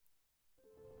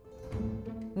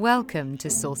Welcome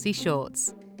to Saucy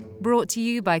Shorts, brought to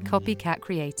you by Copycat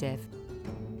Creative.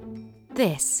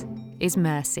 This is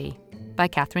Mercy by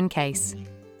Catherine Case,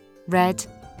 read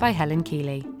by Helen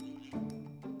Keeley.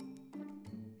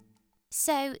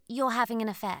 So, you're having an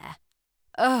affair?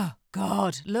 Oh,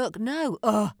 God, look, no,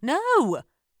 no!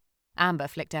 Amber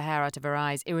flicked her hair out of her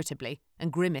eyes irritably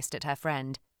and grimaced at her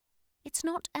friend. It's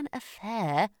not an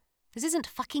affair. This isn't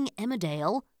fucking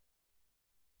Emmerdale.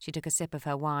 She took a sip of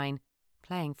her wine,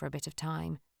 playing for a bit of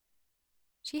time.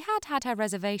 She had had her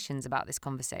reservations about this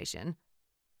conversation.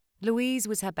 Louise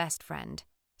was her best friend,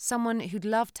 someone who'd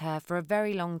loved her for a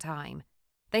very long time.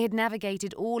 They had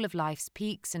navigated all of life's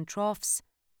peaks and troughs,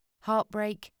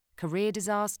 heartbreak, career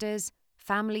disasters,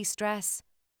 family stress,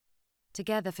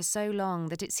 together for so long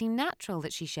that it seemed natural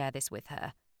that she share this with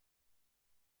her.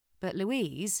 But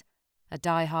Louise, a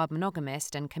die-hard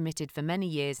monogamist and committed for many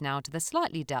years now to the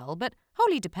slightly dull but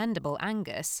wholly dependable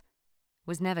Angus,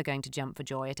 was never going to jump for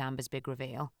joy at Amber's big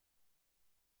reveal.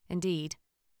 Indeed,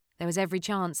 there was every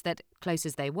chance that, close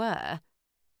as they were,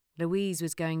 Louise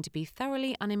was going to be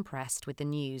thoroughly unimpressed with the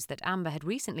news that Amber had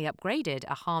recently upgraded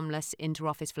a harmless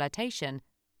inter-office flirtation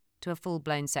to a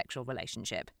full-blown sexual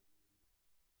relationship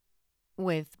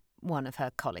with one of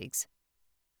her colleagues,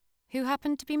 who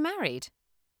happened to be married.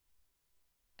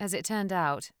 As it turned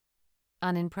out,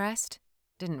 unimpressed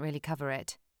didn't really cover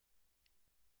it.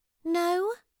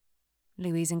 No?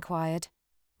 Louise inquired,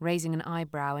 raising an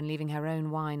eyebrow and leaving her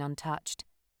own wine untouched.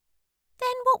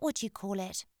 Then what would you call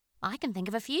it? I can think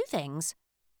of a few things.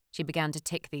 She began to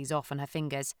tick these off on her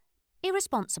fingers.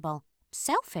 Irresponsible,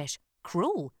 selfish,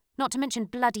 cruel, not to mention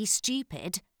bloody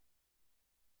stupid.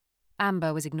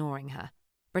 Amber was ignoring her,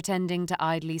 pretending to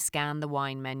idly scan the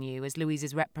wine menu as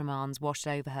Louise's reprimands washed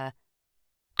over her.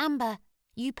 Amber,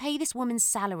 you pay this woman's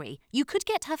salary. You could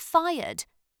get her fired.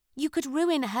 You could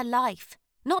ruin her life.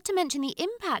 Not to mention the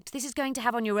impact this is going to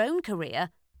have on your own career.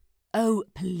 Oh,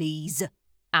 please,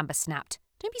 Amber snapped.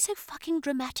 Don't be so fucking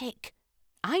dramatic.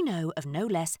 I know of no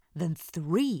less than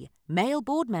 3 male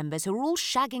board members who are all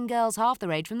shagging girls half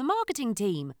their age from the marketing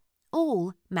team.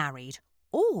 All married.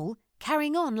 All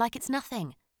carrying on like it's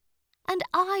nothing. And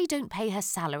I don't pay her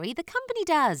salary, the company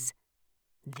does.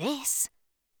 This,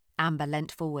 Amber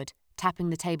leant forward, tapping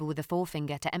the table with a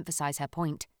forefinger to emphasise her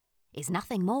point, is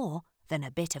nothing more than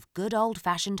a bit of good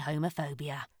old-fashioned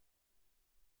homophobia.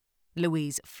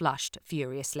 Louise flushed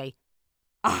furiously.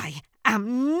 I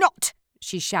am not,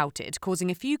 she shouted,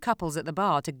 causing a few couples at the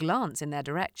bar to glance in their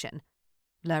direction.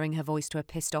 Lowering her voice to a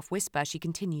pissed-off whisper, she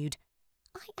continued,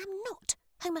 I am not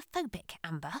homophobic,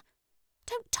 Amber.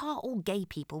 Don't tar all gay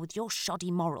people with your shoddy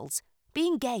morals.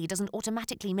 Being gay doesn't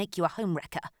automatically make you a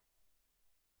homewrecker.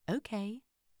 Okay.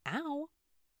 Ow.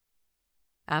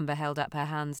 Amber held up her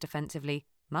hands defensively,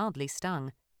 mildly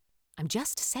stung. I'm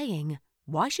just saying,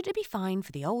 why should it be fine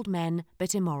for the old men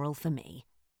but immoral for me?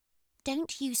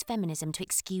 Don't use feminism to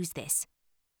excuse this.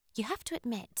 You have to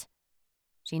admit.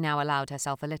 She now allowed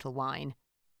herself a little wine.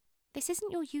 This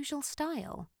isn't your usual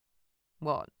style.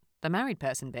 What, the married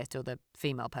person bit or the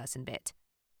female person bit?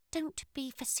 Don't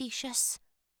be facetious.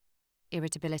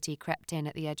 Irritability crept in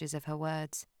at the edges of her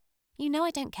words. You know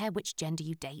I don't care which gender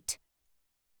you date.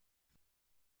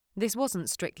 This wasn't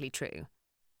strictly true.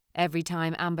 Every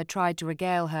time Amber tried to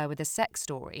regale her with a sex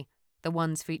story, the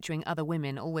ones featuring other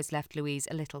women always left Louise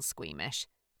a little squeamish.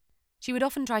 She would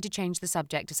often try to change the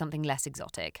subject to something less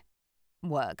exotic.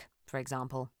 Work, for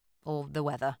example, or the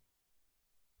weather.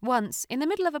 Once, in the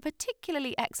middle of a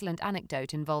particularly excellent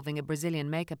anecdote involving a Brazilian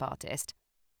makeup artist,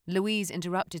 Louise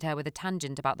interrupted her with a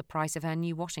tangent about the price of her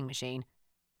new washing machine.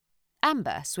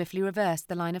 Amber swiftly reversed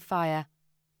the line of fire.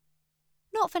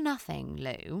 Not for nothing,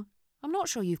 Lou. I'm not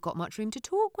sure you've got much room to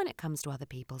talk when it comes to other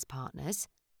people's partners.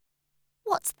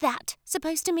 What's that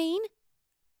supposed to mean?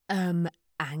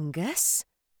 Angus?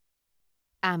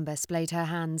 Amber splayed her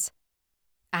hands.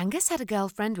 Angus had a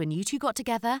girlfriend when you two got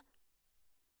together?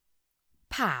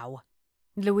 Pow!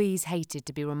 Louise hated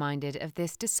to be reminded of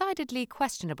this decidedly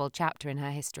questionable chapter in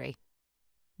her history.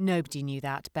 Nobody knew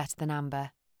that better than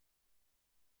Amber.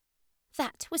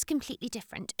 That was completely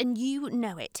different, and you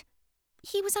know it.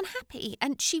 He was unhappy,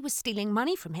 and she was stealing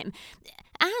money from him.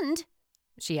 And,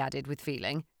 she added with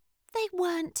feeling, they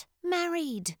weren't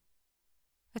married.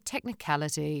 A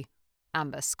technicality,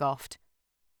 Amber scoffed.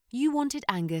 You wanted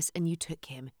Angus and you took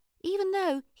him, even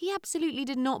though he absolutely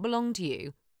did not belong to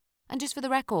you. And just for the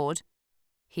record,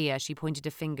 here she pointed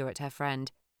a finger at her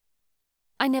friend,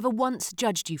 I never once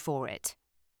judged you for it.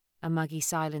 A muggy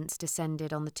silence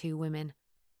descended on the two women,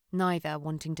 neither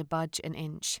wanting to budge an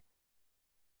inch.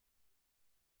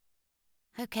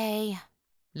 Okay,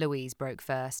 Louise broke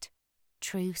first.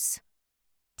 Truce.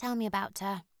 Tell me about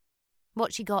her.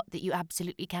 What she got that you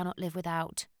absolutely cannot live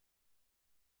without?"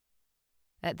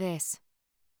 At this,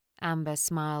 Amber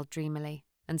smiled dreamily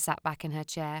and sat back in her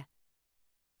chair.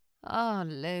 "Oh,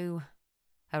 Lou."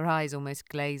 Her eyes almost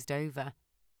glazed over.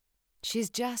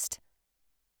 She's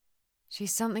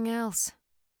something else."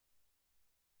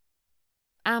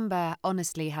 Amber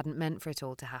honestly hadn't meant for it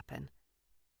all to happen.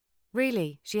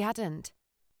 Really, she hadn't.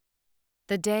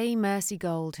 The day Mercy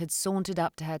Gold had sauntered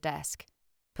up to her desk,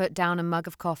 put down a mug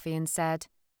of coffee and said,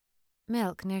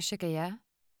 "Milk, no sugar, yeah?"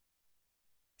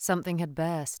 Something had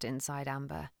burst inside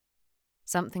Amber.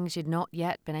 Something she'd not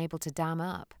yet been able to dam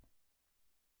up.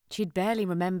 She'd barely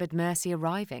remembered Mercy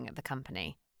arriving at the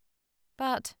company.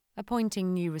 But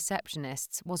appointing new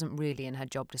receptionists wasn't really in her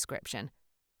job description.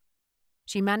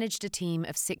 She managed a team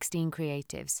of 16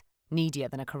 creatives, needier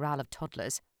than a corral of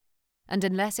toddlers. And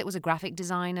unless it was a graphic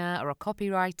designer or a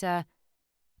copywriter,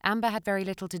 Amber had very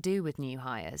little to do with new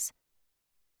hires.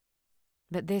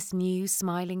 But this new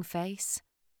smiling face,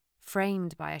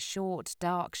 framed by a short,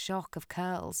 dark shock of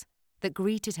curls that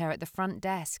greeted her at the front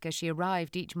desk as she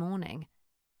arrived each morning,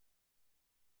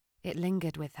 it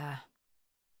lingered with her.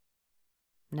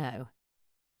 No,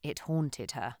 it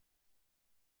haunted her.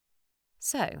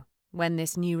 So, when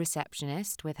this new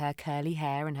receptionist, with her curly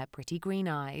hair and her pretty green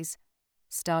eyes,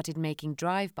 started making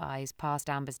drive-bys past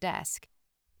Amber's desk,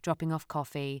 dropping off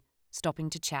coffee, stopping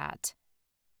to chat,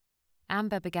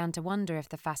 Amber began to wonder if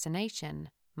the fascination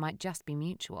might just be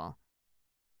mutual.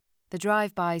 The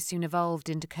drive-bys soon evolved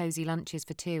into cosy lunches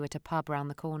for two at a pub round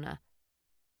the corner.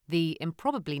 The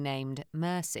improbably named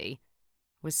Mercy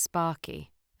was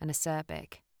sparky and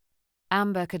acerbic.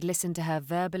 Amber could listen to her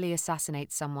verbally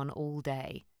assassinate someone all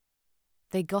day.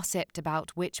 They gossiped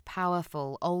about which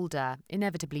powerful, older,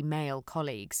 inevitably male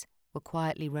colleagues were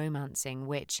quietly romancing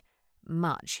which,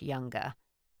 much younger,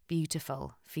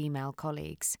 beautiful female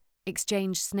colleagues,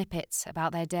 exchanged snippets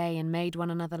about their day and made one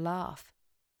another laugh.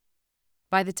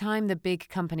 By the time the big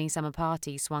company summer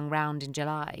party swung round in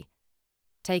July,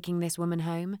 taking this woman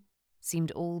home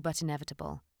seemed all but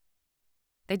inevitable.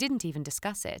 They didn't even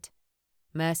discuss it.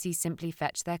 Mercy simply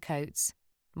fetched their coats,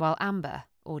 while Amber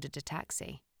ordered a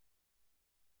taxi.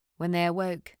 When they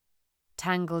awoke,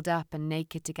 tangled up and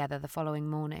naked together the following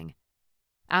morning,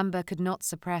 Amber could not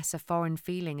suppress a foreign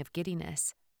feeling of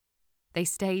giddiness. They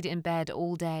stayed in bed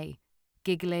all day,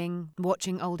 giggling,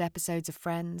 watching old episodes of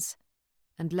Friends,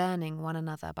 and learning one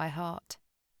another by heart.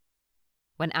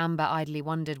 When Amber idly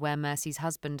wondered where Mercy's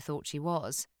husband thought she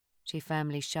was, she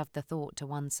firmly shoved the thought to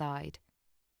one side.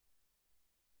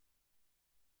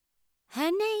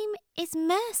 "Her name is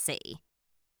Mercy?"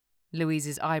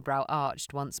 Louise's eyebrow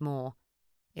arched once more.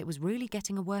 It was really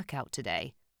getting a workout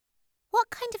today. "What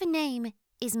kind of a name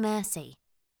is Mercy?"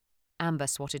 Amber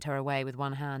swatted her away with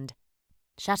one hand.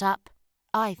 "Shut up.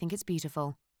 I think it's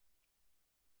beautiful."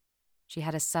 She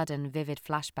had a sudden, vivid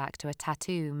flashback to a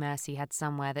tattoo Mercy had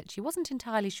somewhere that she wasn't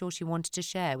entirely sure she wanted to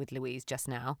share with Louise just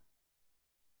now.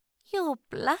 "You're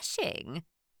blushing,"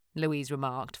 Louise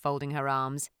remarked, folding her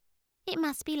arms. "It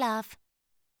must be love."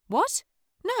 "What?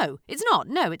 No, it's not.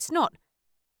 No, it's not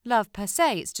love per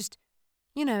se. It's just,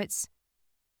 it's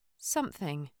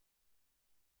something."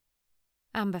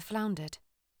 Amber floundered,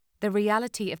 the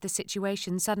reality of the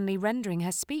situation suddenly rendering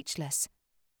her speechless.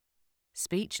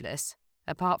 Speechless,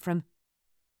 apart from,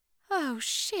 "Oh,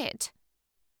 shit."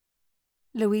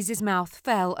 Louise's mouth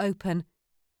fell open.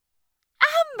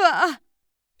 "Amber!"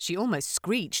 She almost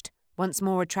screeched, once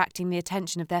more attracting the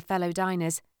attention of their fellow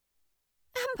diners.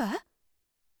 "Amber,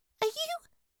 are you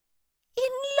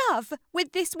in love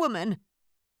with this woman?"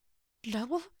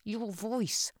 "Lower your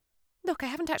voice. Look, I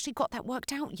haven't actually got that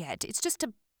worked out yet. It's just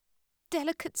a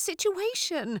delicate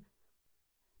situation."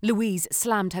 Louise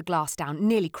slammed her glass down,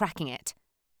 nearly cracking it.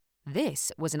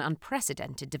 This was an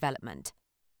unprecedented development.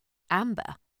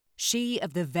 Amber, she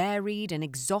of the varied and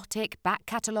exotic back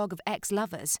catalogue of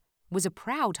ex-lovers, was a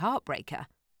proud heartbreaker,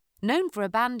 known for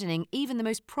abandoning even the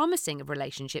most promising of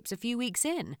relationships a few weeks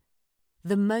in.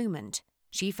 The moment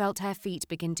she felt her feet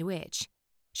begin to itch,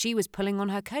 she was pulling on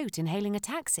her coat and hailing a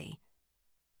taxi.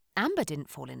 Amber didn't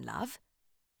fall in love.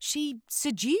 She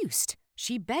seduced,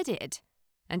 she bedded,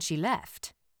 and she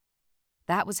left.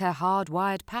 That was her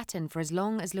hard-wired pattern for as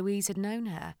long as Louise had known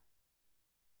her.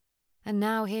 And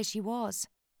now here she was,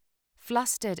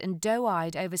 flustered and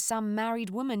doe-eyed over some married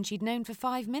woman she'd known for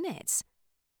 5 minutes.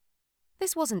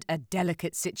 This wasn't a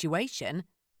delicate situation.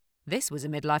 This was a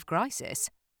midlife crisis.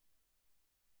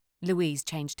 Louise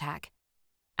changed tack.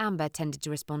 Amber tended to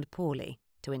respond poorly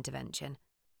to intervention.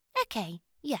 "Okay,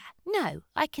 yeah, no,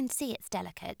 I can see it's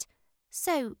delicate.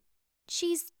 So,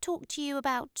 she's talked to you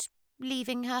about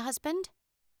leaving her husband?"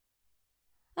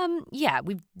 Yeah,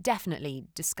 we've definitely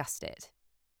discussed it,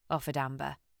 offered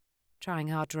Amber, trying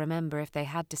hard to remember if they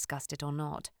had discussed it or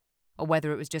not, or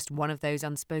whether it was just one of those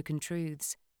unspoken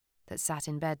truths that sat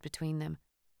in bed between them.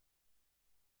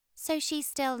 So she's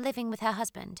still living with her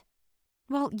husband?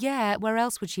 Well, yeah, where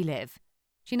else would she live?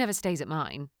 She never stays at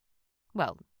mine.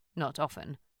 Well, not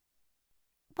often.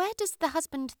 Where does the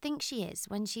husband think she is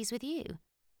when she's with you?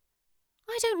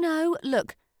 I don't know.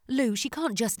 Look, Lou, she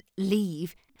can't just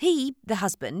leave. He, the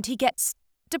husband, he gets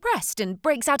depressed and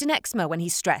breaks out in eczema when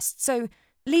he's stressed, so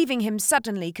leaving him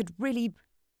suddenly could really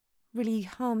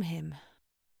harm him.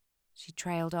 She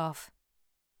trailed off,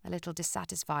 a little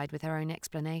dissatisfied with her own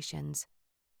explanations.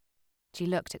 She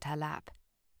looked at her lap,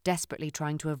 desperately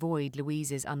trying to avoid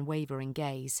Louise's unwavering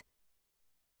gaze.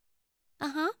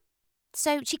 Uh-huh.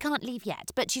 So she can't leave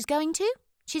yet, but she's going to?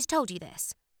 She's told you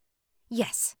this?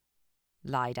 Yes,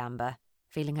 lied Amber,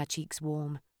 feeling her cheeks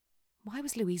warm. Why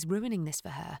was Louise ruining this for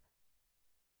her?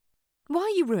 Why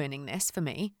are you ruining this for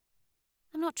me?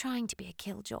 I'm not trying to be a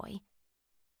killjoy.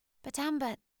 But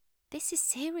Amber, this is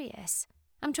serious.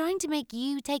 I'm trying to make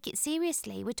you take it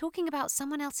seriously. We're talking about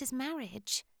someone else's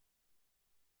marriage.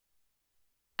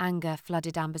 Anger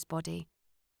flooded Amber's body.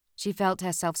 She felt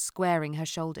herself squaring her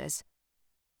shoulders.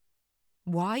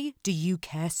 Why do you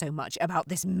care so much about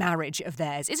this marriage of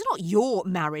theirs? It's not your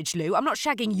marriage, Lou. I'm not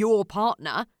shagging your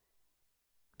partner.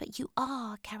 But you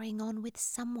are carrying on with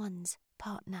someone's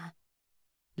partner,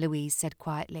 Louise said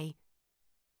quietly.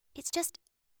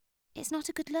 It's not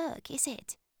a good look, is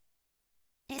it?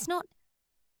 It's not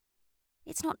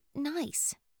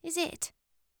nice, is it?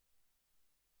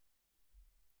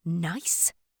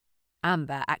 Nice?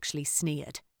 Amber actually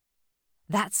sneered.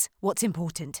 That's what's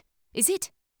important, is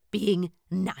it? Being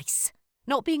nice.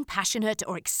 Not being passionate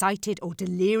or excited or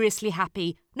deliriously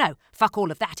happy. No, fuck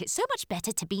all of that. It's so much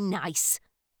better to be nice.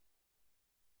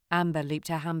 Amber looped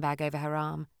her handbag over her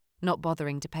arm, not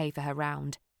bothering to pay for her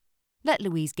round. Let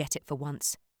Louise get it for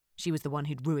once. She was the one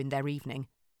who'd ruined their evening.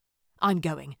 I'm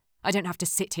going. I don't have to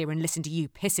sit here and listen to you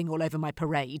pissing all over my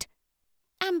parade.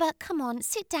 Amber, come on,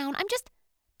 sit down. I'm just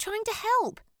trying to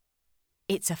help.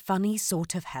 It's a funny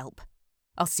sort of help.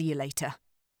 I'll see you later.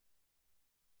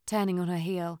 Turning on her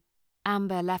heel,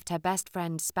 Amber left her best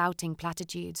friend spouting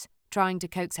platitudes, trying to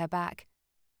coax her back.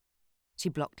 She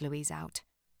blocked Louise out.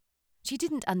 She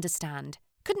didn't understand,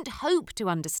 couldn't hope to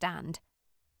understand.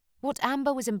 What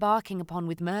Amber was embarking upon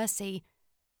with Mercy,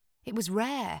 it was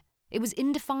rare, it was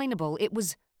indefinable, it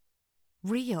was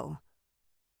real.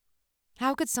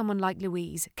 How could someone like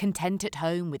Louise, content at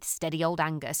home with steady old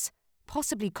Angus,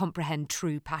 possibly comprehend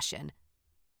true passion?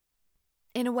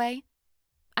 In a way,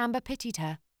 Amber pitied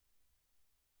her.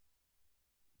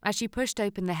 As she pushed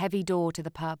open the heavy door to the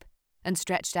pub and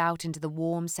stretched out into the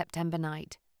warm September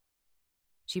night,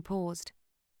 she paused,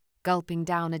 gulping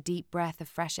down a deep breath of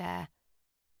fresh air.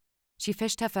 She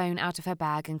fished her phone out of her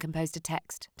bag and composed a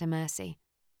text to Mercy.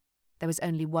 There was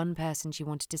only one person she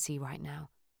wanted to see right now.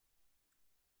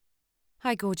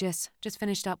 Hi, gorgeous. Just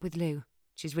finished up with Lou.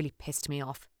 She's really pissed me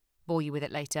off. Bore you with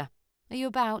it later. Are you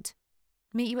about?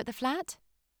 Meet you at the flat?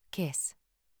 Kiss.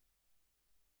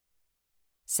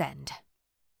 Send.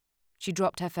 She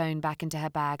dropped her phone back into her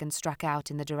bag and struck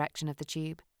out in the direction of the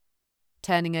tube,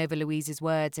 turning over Louise's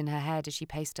words in her head as she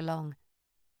paced along.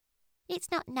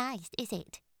 It's not nice, is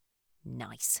it?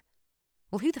 Nice.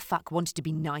 Well, who the fuck wanted to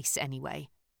be nice anyway?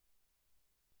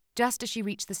 Just as she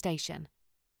reached the station,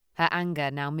 her anger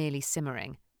now merely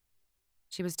simmering,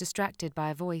 she was distracted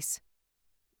by a voice.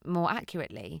 More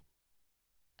accurately,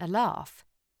 a laugh.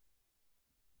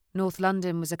 North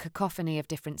London was a cacophony of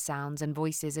different sounds and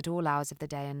voices at all hours of the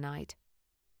day and night.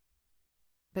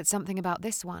 But something about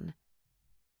this one,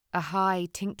 a high,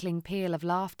 tinkling peal of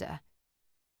laughter,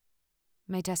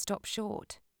 made her stop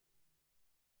short.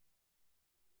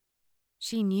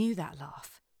 She knew that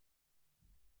laugh.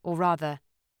 Or rather,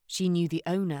 she knew the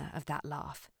owner of that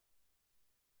laugh.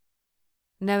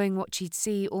 Knowing what she'd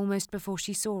see almost before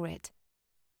she saw it,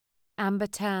 Amber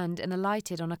turned and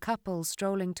alighted on a couple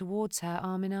strolling towards her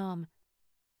arm in arm.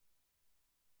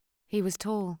 He was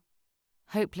tall,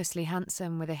 hopelessly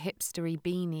handsome with a hipstery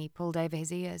beanie pulled over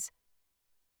his ears.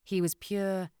 He was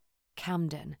pure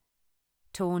Camden,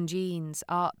 torn jeans,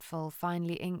 artful,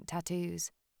 finely inked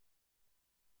tattoos.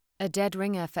 A dead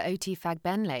ringer for O.T.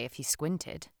 Fagbenle if he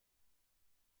squinted.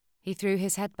 He threw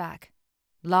his head back,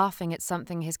 laughing at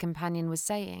something his companion was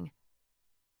saying.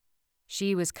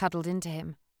 She was cuddled into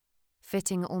him,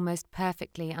 fitting almost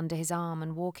perfectly under his arm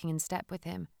and walking in step with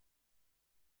him.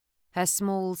 Her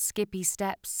small, skippy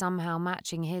steps somehow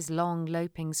matching his long,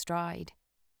 loping stride.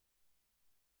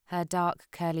 Her dark,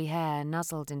 curly hair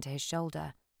nuzzled into his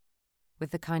shoulder,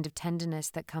 with the kind of tenderness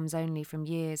that comes only from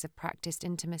years of practiced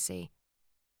intimacy.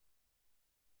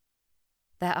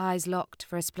 Their eyes locked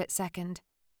for a split second.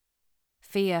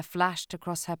 Fear flashed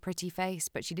across her pretty face,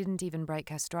 but she didn't even break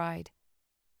her stride.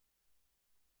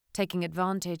 Taking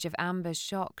advantage of Amber's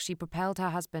shock, she propelled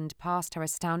her husband past her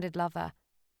astounded lover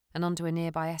and onto a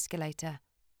nearby escalator.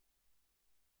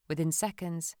 Within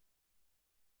seconds,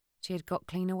 she had got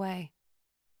clean away.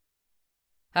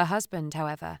 Her husband,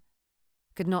 however,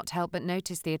 could not help but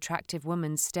notice the attractive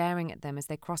woman staring at them as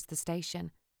they crossed the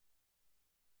station.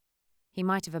 He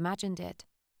might have imagined it,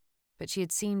 but she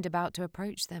had seemed about to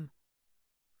approach them.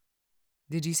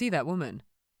 "Did you see that woman?"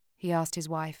 he asked his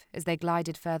wife as they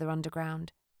glided further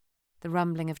underground, the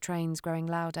rumbling of trains growing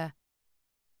louder.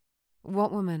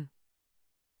 "What woman?"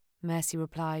 Mercy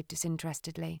replied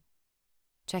disinterestedly,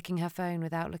 checking her phone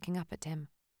without looking up at him.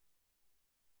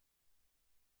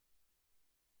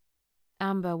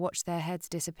 Amber watched their heads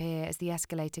disappear as the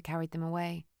escalator carried them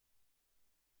away.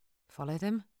 Follow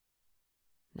them?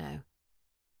 No.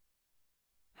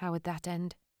 How would that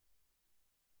end?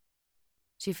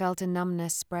 She felt a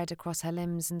numbness spread across her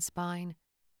limbs and spine.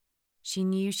 She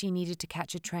knew she needed to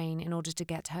catch a train in order to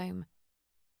get home,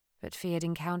 but feared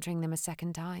encountering them a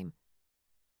second time.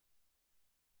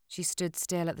 She stood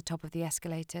still at the top of the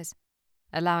escalators,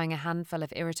 allowing a handful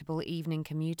of irritable evening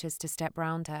commuters to step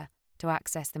round her to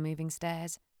access the moving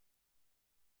stairs.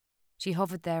 She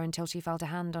hovered there until she felt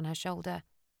a hand on her shoulder,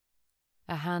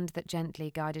 a hand that gently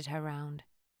guided her round.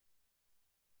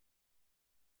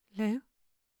 "Lou?"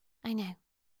 I know.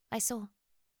 I saw.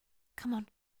 Come on.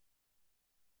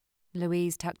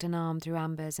 Louise tucked an arm through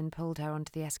Amber's and pulled her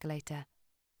onto the escalator.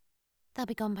 They'll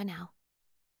be gone by now.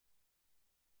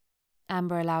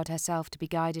 Amber allowed herself to be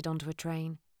guided onto a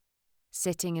train,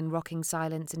 sitting in rocking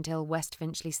silence until West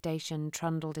Finchley Station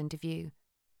trundled into view.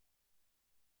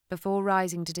 Before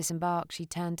rising to disembark, she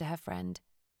turned to her friend.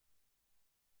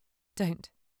 "Don't.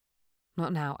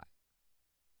 Not now.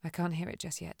 I can't hear it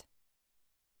just yet."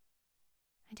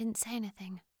 I didn't say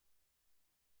anything.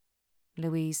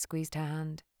 Louise squeezed her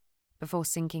hand, before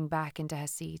sinking back into her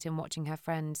seat and watching her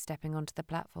friend stepping onto the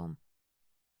platform.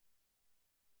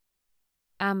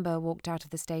 Amber walked out of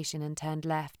the station and turned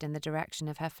left in the direction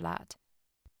of her flat,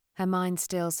 her mind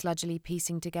still sludgily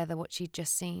piecing together what she'd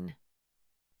just seen.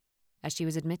 As she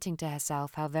was admitting to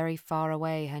herself how very far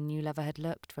away her new lover had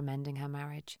looked from ending her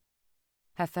marriage,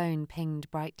 her phone pinged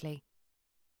brightly.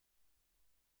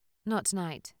 "Not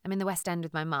tonight. I'm in the West End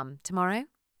with my mum. Tomorrow?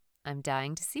 I'm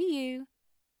dying to see you.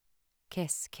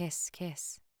 Kiss, kiss,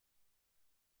 kiss."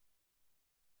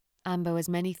 Amber was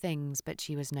many things, but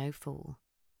she was no fool.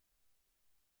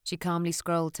 She calmly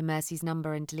scrolled to Mercy's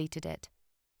number and deleted it,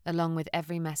 along with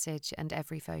every message and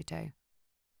every photo.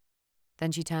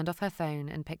 Then she turned off her phone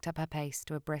and picked up her pace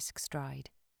to a brisk stride.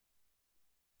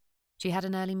 She had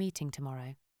an early meeting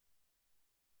tomorrow.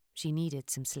 She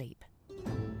needed some sleep.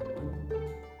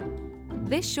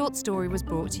 This short story was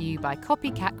brought to you by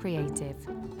Copycat Creative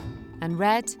and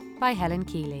read by Helen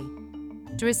Keeley.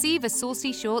 To receive a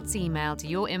Saucy Shorts email to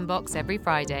your inbox every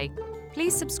Friday,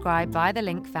 please subscribe via the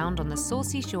link found on the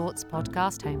Saucy Shorts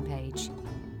podcast homepage.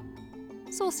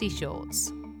 Saucy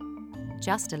Shorts.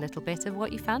 Just a little bit of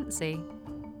what you fancy.